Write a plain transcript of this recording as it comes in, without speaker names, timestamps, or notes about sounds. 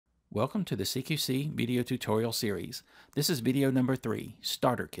Welcome to the CQC video tutorial series. This is video number 3,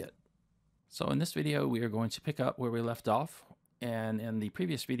 Starter Kit. So in this video we are going to pick up where we left off, and in the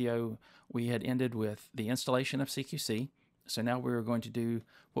previous video we had ended with the installation of CQC. So now we're going to do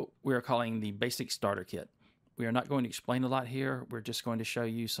what we're calling the basic starter kit. We are not going to explain a lot here. We're just going to show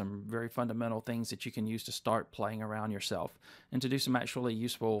you some very fundamental things that you can use to start playing around yourself and to do some actually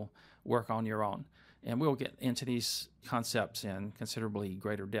useful work on your own. And we'll get into these concepts in considerably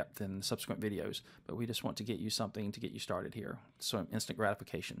greater depth in subsequent videos, but we just want to get you something to get you started here, so instant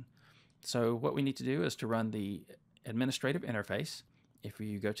gratification. So what we need to do is to run the administrative interface. If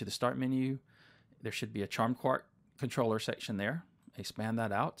you go to the Start menu, there should be a Charmed Quark controller section there. Expand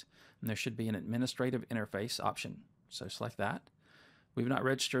that out, and there should be an administrative interface option. So select that. We've not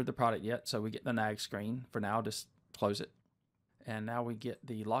registered the product yet, so we get the nag screen. For now, just close it. And now we get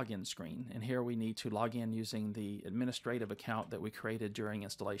the login screen, and here we need to log in using the administrative account that we created during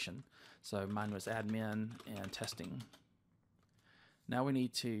installation. So mine was admin and testing. Now we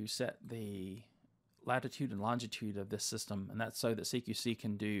need to set the latitude and longitude of this system, and that's so that CQC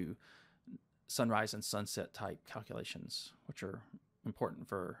can do sunrise and sunset type calculations, which are important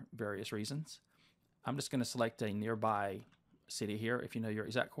for various reasons. I'm just going to select a nearby city here. If you know your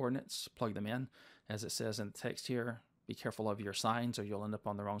exact coordinates, plug them in. As it says in the text here, be careful of your signs or you'll end up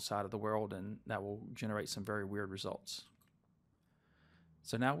on the wrong side of the world, and that will generate some very weird results.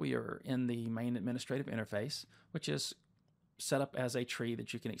 So now we are in the main administrative interface, which is set up as a tree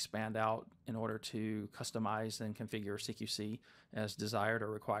that you can expand out in order to customize and configure CQC as desired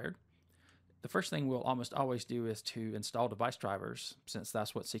or required. The first thing we'll almost always do is to install device drivers, since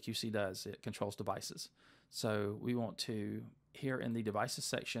that's what CQC does. It controls devices. So we want to, here in the devices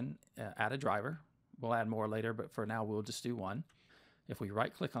section, add a driver. We'll add more later, but for now we'll just do one. If we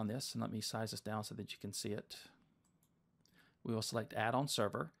right click on this, and let me size this down so that you can see it, we will select Add on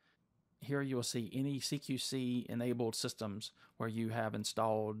Server. Here you will see any CQC enabled systems where you have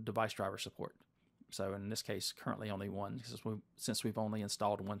installed device driver support. So in this case, currently only one, since we've only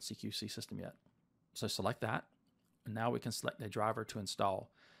installed one CQC system yet. So select that, and now we can select a driver to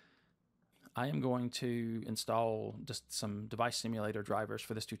install. I am going to install just some device simulator drivers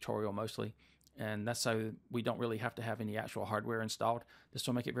for this tutorial mostly, and that's so we don't really have to have any actual hardware installed. This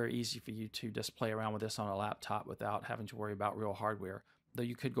will make it very easy for you to just play around with this on a laptop without having to worry about real hardware, though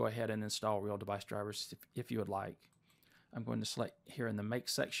you could go ahead and install real device drivers if you would like. I'm going to select here in the Make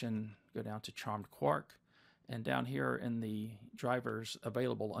section, go down to Charmed Quark, and down here in the drivers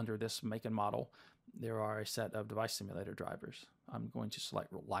available under this make and model, there are a set of device simulator drivers. I'm going to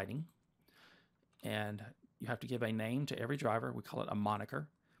select lighting, and you have to give a name to every driver. We call it a moniker,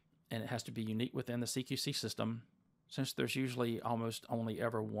 and it has to be unique within the CQC system. Since there's usually almost only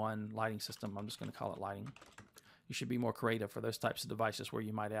ever one lighting system, I'm just going to call it lighting. You should be more creative for those types of devices where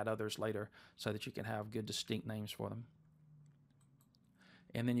you might add others later so that you can have good distinct names for them.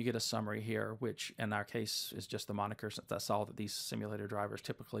 And then you get a summary here, which in our case is just the moniker, since that's all that these simulator drivers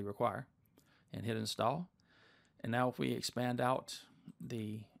typically require. And hit install. And now if we expand out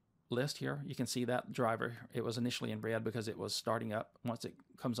the list here, you can see that driver. It was initially in red because it was starting up. Once it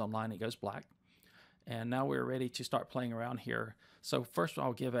comes online, it goes black. And now we're ready to start playing around here. So first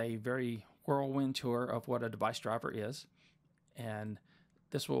I'll give a very whirlwind tour of what a device driver is. And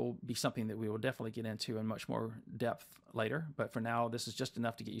this will be something that we will definitely get into in much more depth later, but for now this is just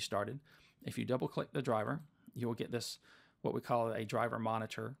enough to get you started. If you double click the driver, you will get this, what we call a driver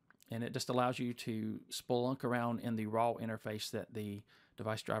monitor, and it just allows you to spelunk around in the raw interface that the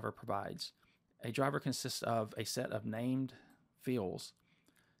device driver provides. A driver consists of a set of named fields,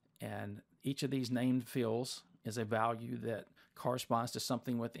 and each of these named fields is a value that corresponds to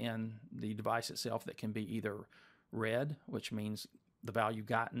something within the device itself that can be either read, which means the value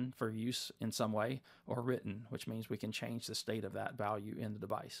gotten for use in some way, or written, which means we can change the state of that value in the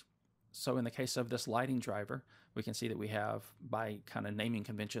device. So in the case of this lighting driver, we can see that we have, by kind of naming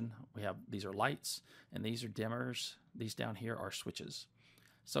convention, we have these are lights and these are dimmers. These down here are switches.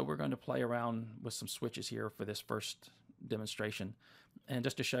 So we're going to play around with some switches here for this first demonstration. And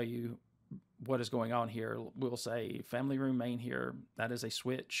just to show you what is going on here, we'll say family room main here, that is a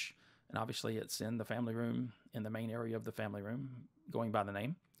switch. And obviously it's in the family room, in the main area of the family room, going by the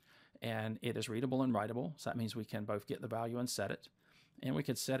name. And it is readable and writable, so that means we can both get the value and set it. And we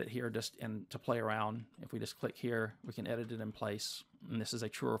could set it here just to play around. If we just click here, we can edit it in place. And this is a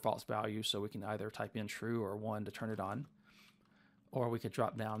true or false value, so we can either type in true or 1 to turn it on. Or we could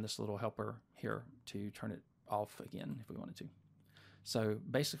drop down this little helper here to turn it off again if we wanted to. So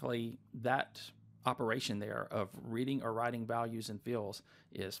basically that operation there of reading or writing values and fields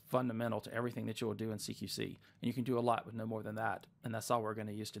is fundamental to everything that you will do in CQC. And you can do a lot with no more than that. And that's all we're going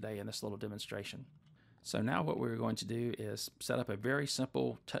to use today in this little demonstration. So now what we're going to do is set up a very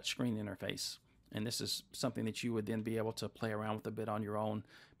simple touchscreen interface. And this is something that you would then be able to play around with a bit on your own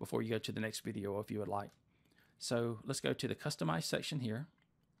before you go to the next video if you would like. So let's go to the Customize section here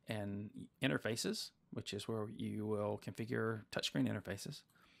and Interfaces, which is where you will configure touchscreen interfaces.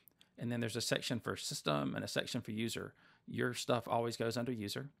 And then there's a section for System and a section for User. Your stuff always goes under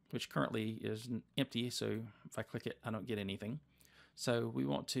User, which currently is empty, so if I click it, I don't get anything. So we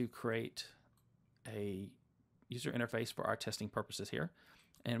want to create a user interface for our testing purposes here.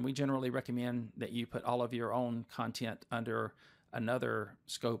 And we generally recommend that you put all of your own content under another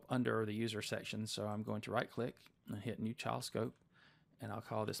scope under the user section. So I'm going to right click and hit new child scope, and I'll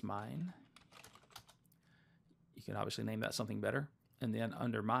call this mine. You can obviously name that something better. And then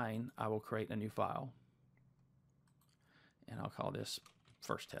under mine, I will create a new file. And I'll call this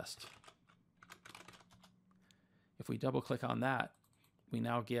first test. If we double click on that, we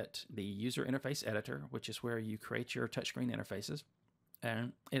now get the user interface editor, which is where you create your touchscreen interfaces.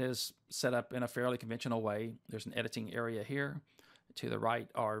 And it is set up in a fairly conventional way. There's an editing area here. To the right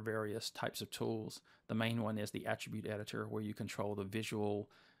are various types of tools. The main one is the attribute editor, where you control the visual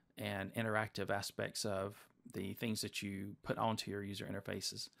and interactive aspects of the things that you put onto your user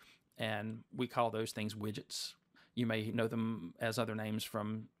interfaces. And we call those things widgets. You may know them as other names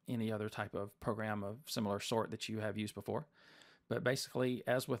from any other type of program of similar sort that you have used before. But basically,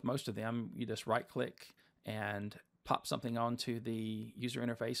 as with most of them, you just right click and pop something onto the user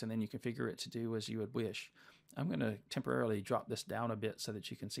interface, and then you configure it to do as you would wish. I'm going to temporarily drop this down a bit so that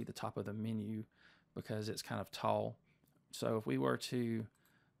you can see the top of the menu because it's kind of tall. So if we were to,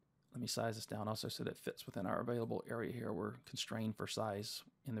 let me size this down also so that it fits within our available area here. We're constrained for size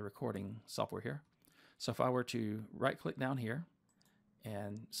in the recording software here. So if I were to right click down here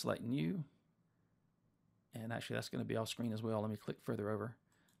and select new, and actually that's going to be off screen as well. Let me click further over.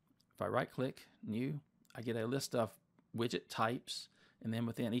 If I right click new, I get a list of widget types, and then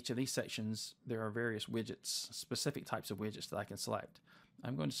within each of these sections there are various widgets, specific types of widgets that I can select.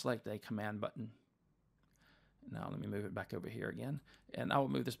 I'm going to select a command button. Now let me move it back over here again, and I will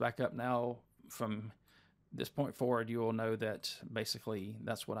move this back up. Now from this point forward you will know that basically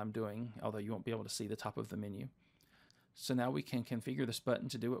that's what I'm doing, although you won't be able to see the top of the menu. So now we can configure this button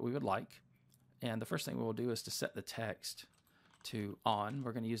to do what we would like, and the first thing we'll do is to set the text to on.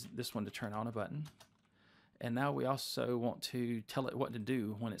 We're going to use this one to turn on a button. And now we also want to tell it what to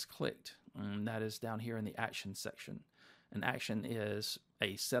do when it's clicked, and that is down here in the action section. An action is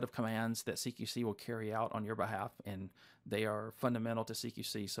a set of commands that CQC will carry out on your behalf, and they are fundamental to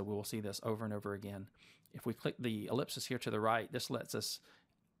CQC, so we will see this over and over again. If we click the ellipsis here to the right, this lets us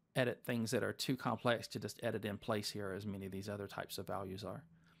edit things that are too complex to just edit in place here, as many of these other types of values are.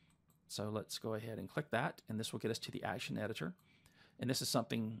 So let's go ahead and click that, and this will get us to the action editor. And this is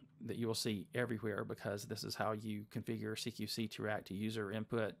something that you will see everywhere because this is how you configure CQC to react to user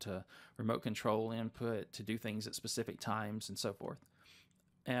input, to remote control input, to do things at specific times, and so forth.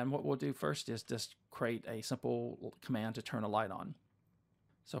 And what we'll do first is just create a simple command to turn a light on.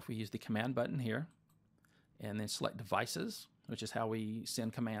 So if we use the command button here, and then select devices, which is how we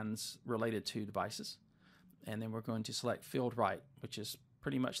send commands related to devices. And then we're going to select field write, which is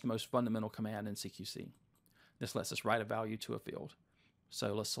pretty much the most fundamental command in CQC. This lets us write a value to a field.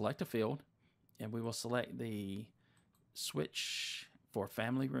 So let's select a field, and we will select the switch for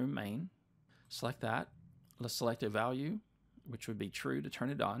family room main. Select that. Let's select a value, which would be true to turn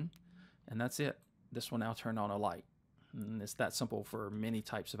it on, and that's it. This will now turn on a light. And it's that simple for many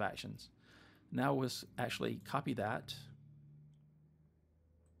types of actions. Now we'll actually copy that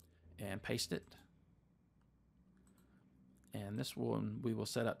and paste it. And this one we will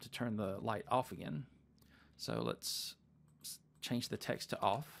set up to turn the light off again. So let's change the text to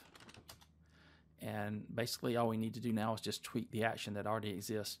off. And basically all we need to do now is just tweak the action that already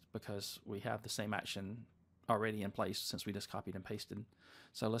exists because we have the same action already in place since we just copied and pasted.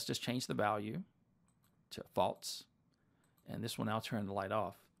 So let's just change the value to false. And this will now turn the light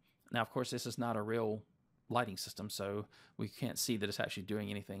off. Now, of course, this is not a real lighting system, so we can't see that it's actually doing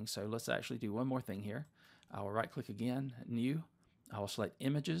anything. So let's actually do one more thing here. I will right click again, new. I will select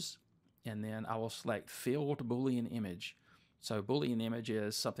images, and then I will select field Boolean image. So Boolean image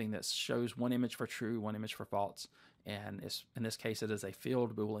is something that shows one image for true, one image for false. And in this case, it is a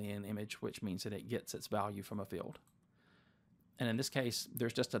field Boolean image, which means that it gets its value from a field. And in this case,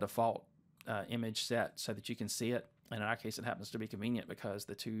 there's just a default image set so that you can see it. And in our case, it happens to be convenient because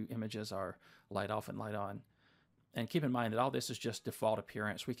the two images are light off and light on. And keep in mind that all this is just default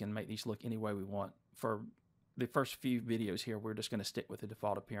appearance. We can make these look any way we want. For the first few videos here, we're just going to stick with the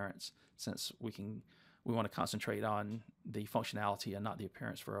default appearance, since we want to concentrate on the functionality and not the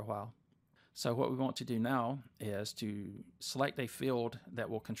appearance for a while. So what we want to do now is to select a field that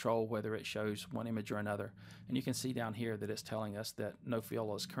will control whether it shows one image or another. And you can see down here that it's telling us that no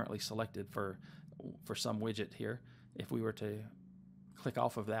field is currently selected for some widget here. If we were to click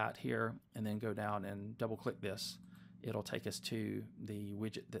off of that here and then go down and double click this, it'll take us to the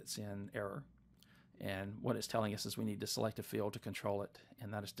widget that's in error. And what it's telling us is we need to select a field to control it,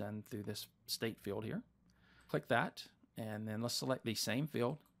 and that is done through this state field here. Click that, and then let's select the same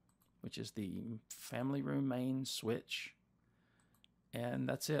field, which is the family room main switch. And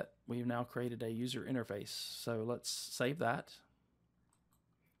that's it. We've now created a user interface. So let's save that.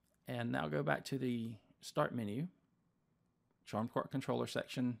 And now go back to the Start menu, CharmedQuark Controller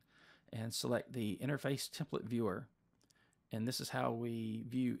section, and select the Interface Template Viewer. And this is how we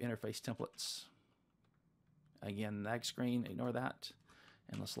view interface templates. Again, nag screen, ignore that.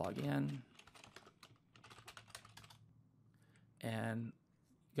 And let's log in. And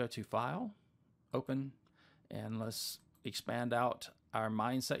go to File, Open, and let's expand out our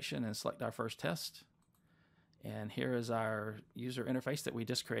Mine section and select our first test. And here is our user interface that we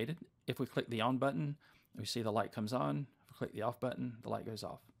just created. If we click the On button, we see the light comes on. If we click the Off button, the light goes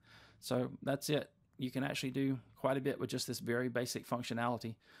off. So that's it. You can actually do quite a bit with just this very basic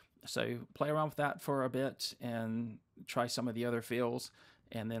functionality. So play around with that for a bit and try some of the other fields.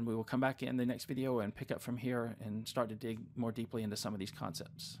 And then we will come back in the next video and pick up from here and start to dig more deeply into some of these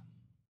concepts.